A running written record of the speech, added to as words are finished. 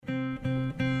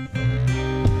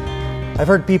I've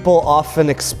heard people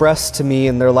often express to me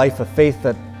in their life of faith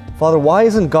that, Father, why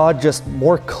isn't God just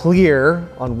more clear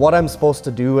on what I'm supposed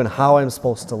to do and how I'm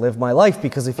supposed to live my life?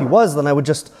 Because if he was, then I would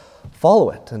just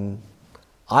follow it. And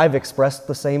I've expressed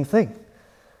the same thing.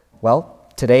 Well,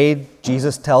 today,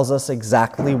 Jesus tells us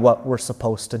exactly what we're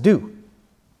supposed to do.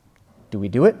 Do we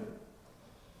do it?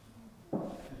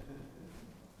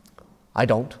 I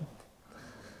don't.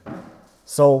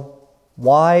 So,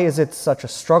 why is it such a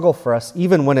struggle for us,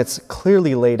 even when it's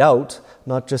clearly laid out,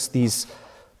 not just these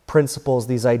principles,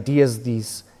 these ideas,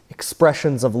 these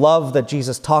expressions of love that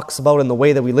Jesus talks about in the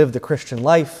way that we live the Christian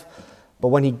life, but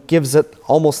when he gives it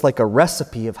almost like a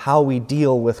recipe of how we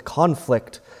deal with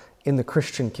conflict in the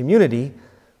Christian community,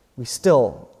 we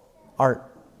still aren't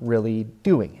really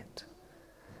doing it.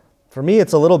 For me,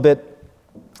 it's a little bit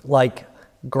like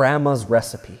grandma's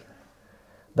recipe.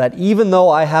 That even though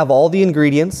I have all the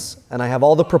ingredients and I have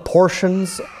all the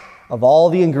proportions of all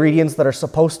the ingredients that are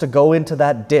supposed to go into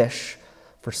that dish,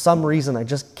 for some reason I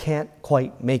just can't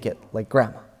quite make it like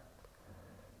grandma.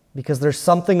 Because there's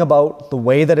something about the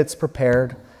way that it's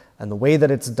prepared and the way that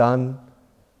it's done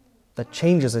that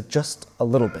changes it just a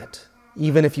little bit,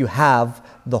 even if you have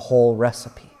the whole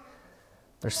recipe.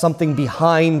 There's something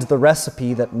behind the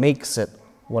recipe that makes it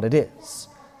what it is.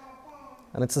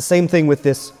 And it's the same thing with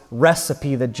this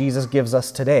recipe that Jesus gives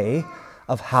us today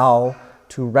of how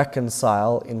to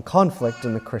reconcile in conflict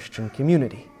in the Christian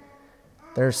community.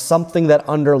 There's something that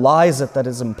underlies it that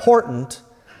is important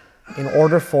in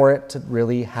order for it to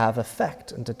really have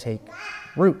effect and to take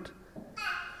root.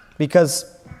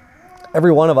 Because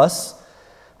every one of us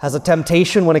has a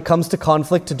temptation when it comes to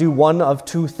conflict to do one of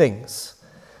two things,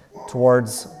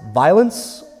 towards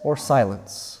violence or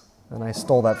silence. And I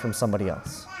stole that from somebody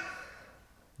else.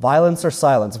 Violence or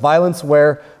silence. Violence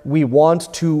where we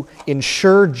want to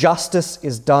ensure justice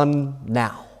is done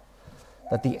now.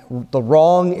 That the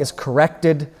wrong is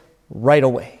corrected right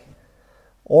away.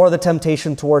 Or the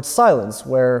temptation towards silence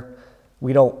where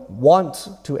we don't want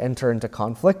to enter into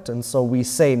conflict and so we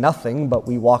say nothing but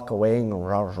we walk away and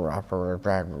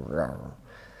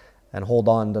hold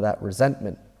on to that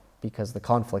resentment because the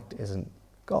conflict isn't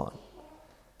gone.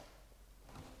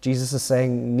 Jesus is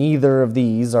saying neither of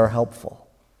these are helpful.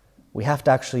 We have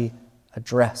to actually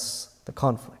address the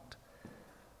conflict.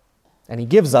 And he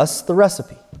gives us the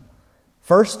recipe.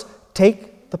 First,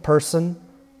 take the person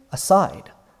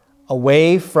aside,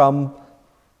 away from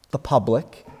the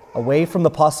public, away from the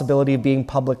possibility of being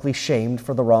publicly shamed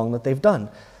for the wrong that they've done,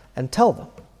 and tell them.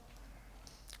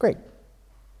 Great.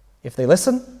 If they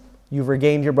listen, you've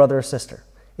regained your brother or sister.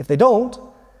 If they don't,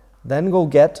 then go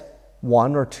get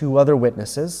one or two other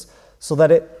witnesses so that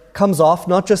it comes off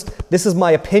not just, this is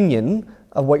my opinion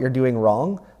of what you're doing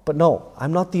wrong, but no,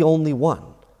 I'm not the only one.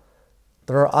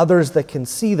 There are others that can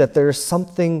see that there's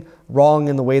something wrong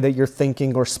in the way that you're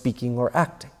thinking or speaking or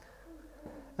acting.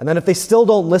 And then if they still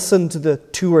don't listen to the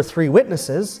 2 or 3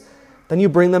 witnesses, then you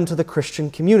bring them to the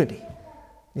Christian community.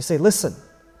 You say, listen,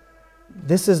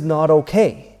 this is not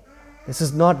okay. This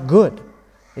is not good.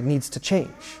 It needs to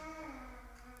change.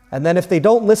 And then if they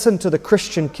don't listen to the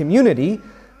Christian community,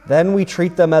 then we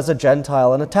treat them as a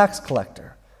Gentile and a tax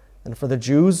collector. And for the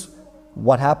Jews,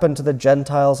 what happened to the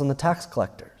Gentiles and the tax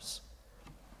collectors?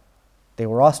 They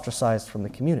were ostracized from the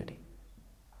community.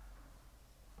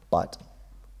 But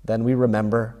then we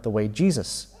remember the way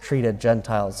Jesus treated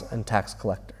Gentiles and tax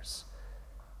collectors.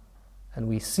 And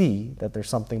we see that there's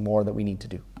something more that we need to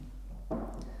do.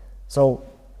 So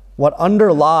what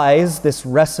underlies this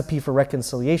recipe for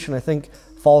reconciliation, I think,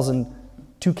 falls in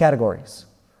 2 categories.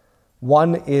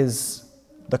 One is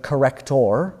the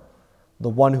corrector, the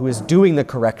one who is doing the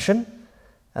correction,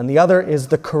 and the other is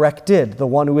the corrected, the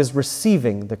one who is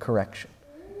receiving the correction.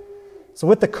 So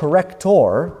with the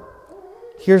corrector,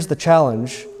 here's the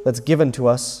challenge that's given to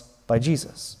us by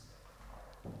Jesus.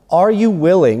 Are you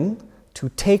willing to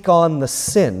take on the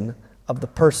sin of the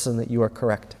person that you are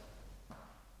correcting?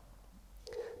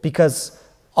 Because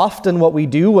often what we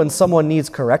do when someone needs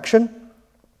correction,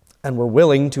 and we're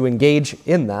willing to engage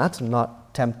in that and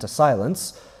not tempt to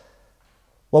silence,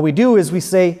 what we do is we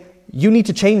say, you need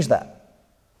to change that.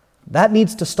 That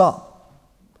needs to stop.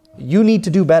 You need to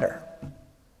do better.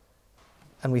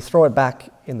 And we throw it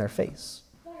back in their face.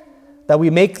 That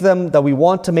we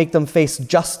want to make them face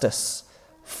justice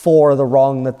for the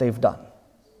wrong that they've done.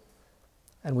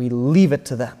 And we leave it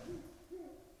to them.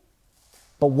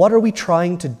 But what are we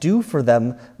trying to do for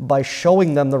them by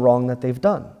showing them the wrong that they've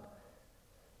done?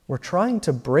 We're trying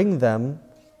to bring them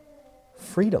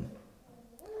freedom.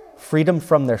 Freedom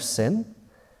from their sin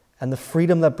and the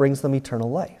freedom that brings them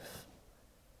eternal life.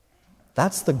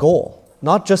 That's the goal.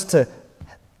 Not just to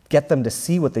get them to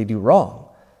see what they do wrong,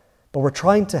 but we're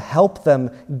trying to help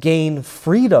them gain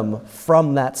freedom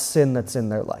from that sin that's in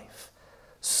their life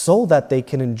so that they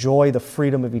can enjoy the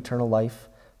freedom of eternal life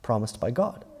promised by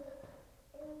God.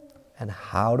 And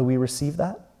how do we receive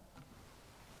that?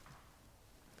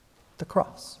 The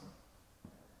cross.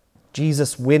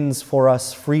 Jesus wins for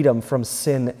us freedom from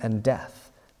sin and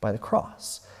death by the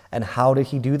cross. And how did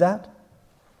he do that?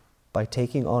 By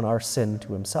taking on our sin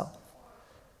to himself.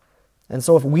 And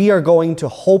so if we are going to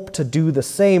hope to do the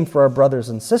same for our brothers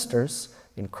and sisters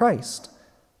in Christ,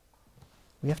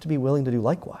 we have to be willing to do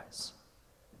likewise.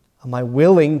 Am I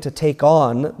willing to take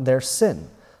on their sin?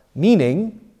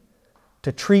 Meaning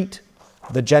to treat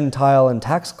the Gentile and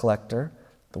tax collector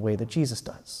the way that Jesus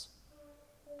does,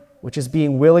 which is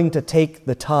being willing to take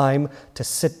the time to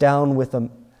sit down with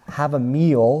them, have a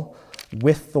meal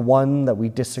with the one that we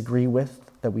disagree with,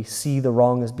 that we see the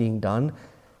wrong is being done,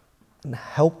 and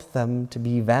help them to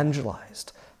be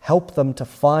evangelized, help them to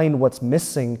find what's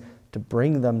missing to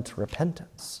bring them to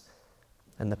repentance,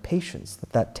 and the patience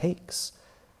that that takes.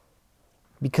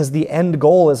 Because the end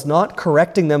goal is not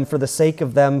correcting them for the sake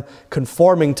of them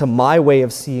conforming to my way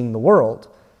of seeing the world,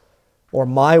 or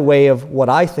my way of what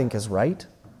I think is right,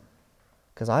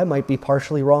 because I might be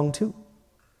partially wrong too.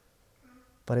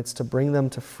 But it's to bring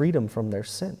them to freedom from their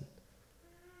sin,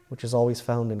 which is always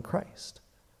found in Christ.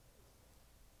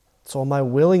 So am I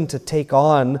willing to take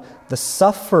on the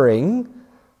suffering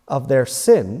of their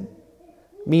sin?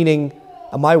 Meaning,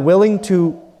 am I willing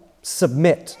to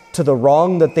submit to the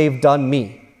wrong that they've done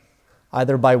me,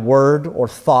 either by word or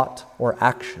thought or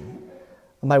action?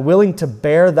 Am I willing to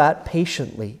bear that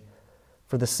patiently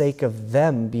for the sake of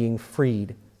them being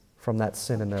freed from that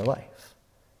sin in their life?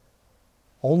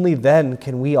 Only then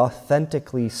can we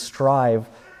authentically strive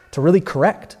to really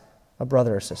correct a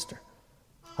brother or sister.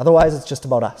 Otherwise, it's just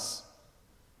about us.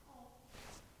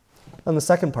 And the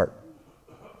second part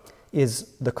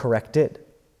is the corrected,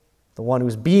 the one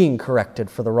who's being corrected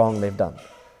for the wrong they've done.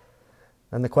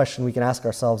 And the question we can ask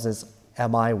ourselves is,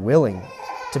 am I willing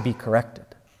to be corrected?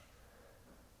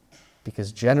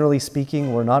 Because generally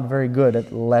speaking, we're not very good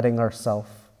at letting ourselves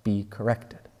be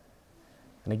corrected.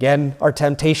 And again, our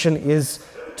temptation is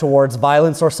towards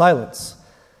violence or silence.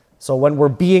 So when we're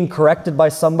being corrected by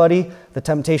somebody, the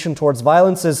temptation towards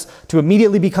violence is to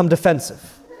immediately become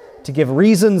defensive, to give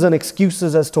reasons and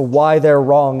excuses as to why they're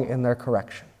wrong in their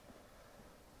correction.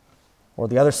 Or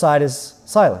the other side is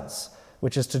silence,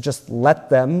 which is to just let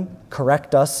them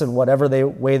correct us in whatever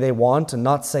way they want and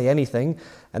not say anything,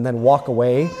 and then walk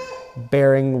away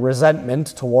bearing resentment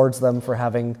towards them for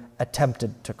having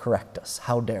attempted to correct us.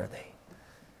 How dare they?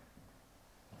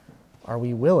 Are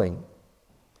we willing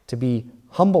to be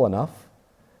humble enough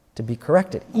to be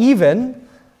corrected, even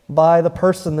by the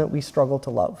person that we struggle to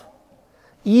love?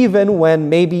 Even when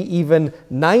maybe even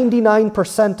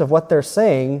 99% of what they're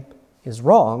saying is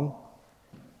wrong,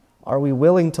 are we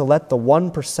willing to let the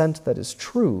 1% that is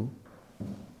true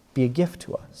be a gift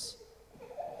to us?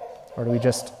 Or do we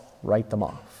just write them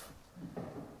off?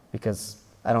 Because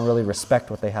I don't really respect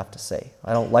what they have to say.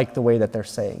 I don't like the way that they're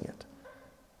saying it.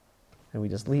 And we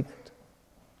just leave it.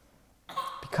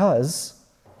 Because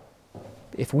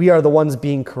if we are the ones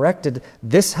being corrected,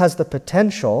 this has the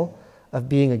potential of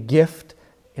being a gift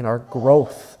in our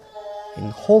growth in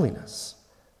holiness,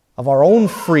 of our own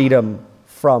freedom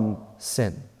from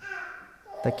sin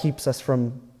that keeps us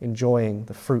from enjoying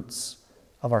the fruits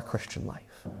of our Christian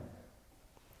life.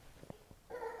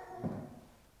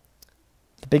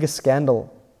 The biggest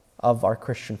scandal of our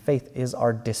Christian faith is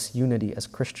our disunity as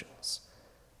Christians,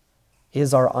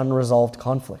 is our unresolved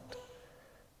conflict.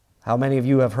 How many of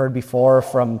you have heard before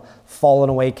from fallen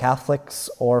away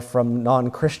Catholics or from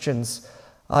non-Christians,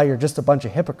 you're just a bunch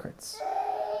of hypocrites.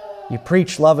 You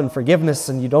preach love and forgiveness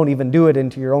and you don't even do it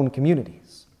into your own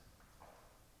communities.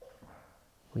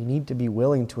 We need to be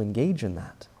willing to engage in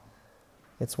that.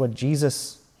 It's what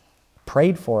Jesus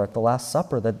prayed for at the Last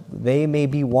Supper, that they may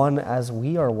be one as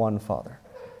we are one, Father.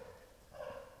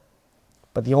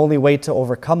 But the only way to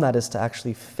overcome that is to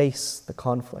actually face the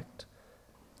conflict.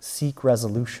 Seek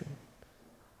resolution.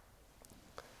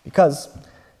 Because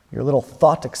your little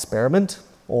thought experiment,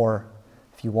 or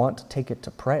if you want to take it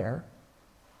to prayer,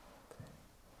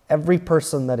 every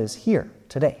person that is here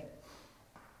today,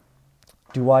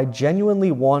 do I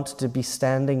genuinely want to be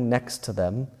standing next to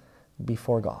them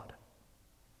before God?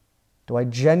 Do I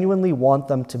genuinely want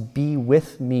them to be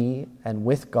with me and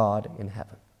with God in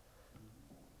heaven?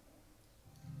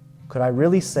 Could I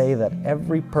really say that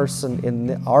every person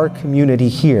in our community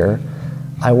here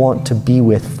I want to be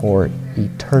with for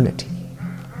eternity?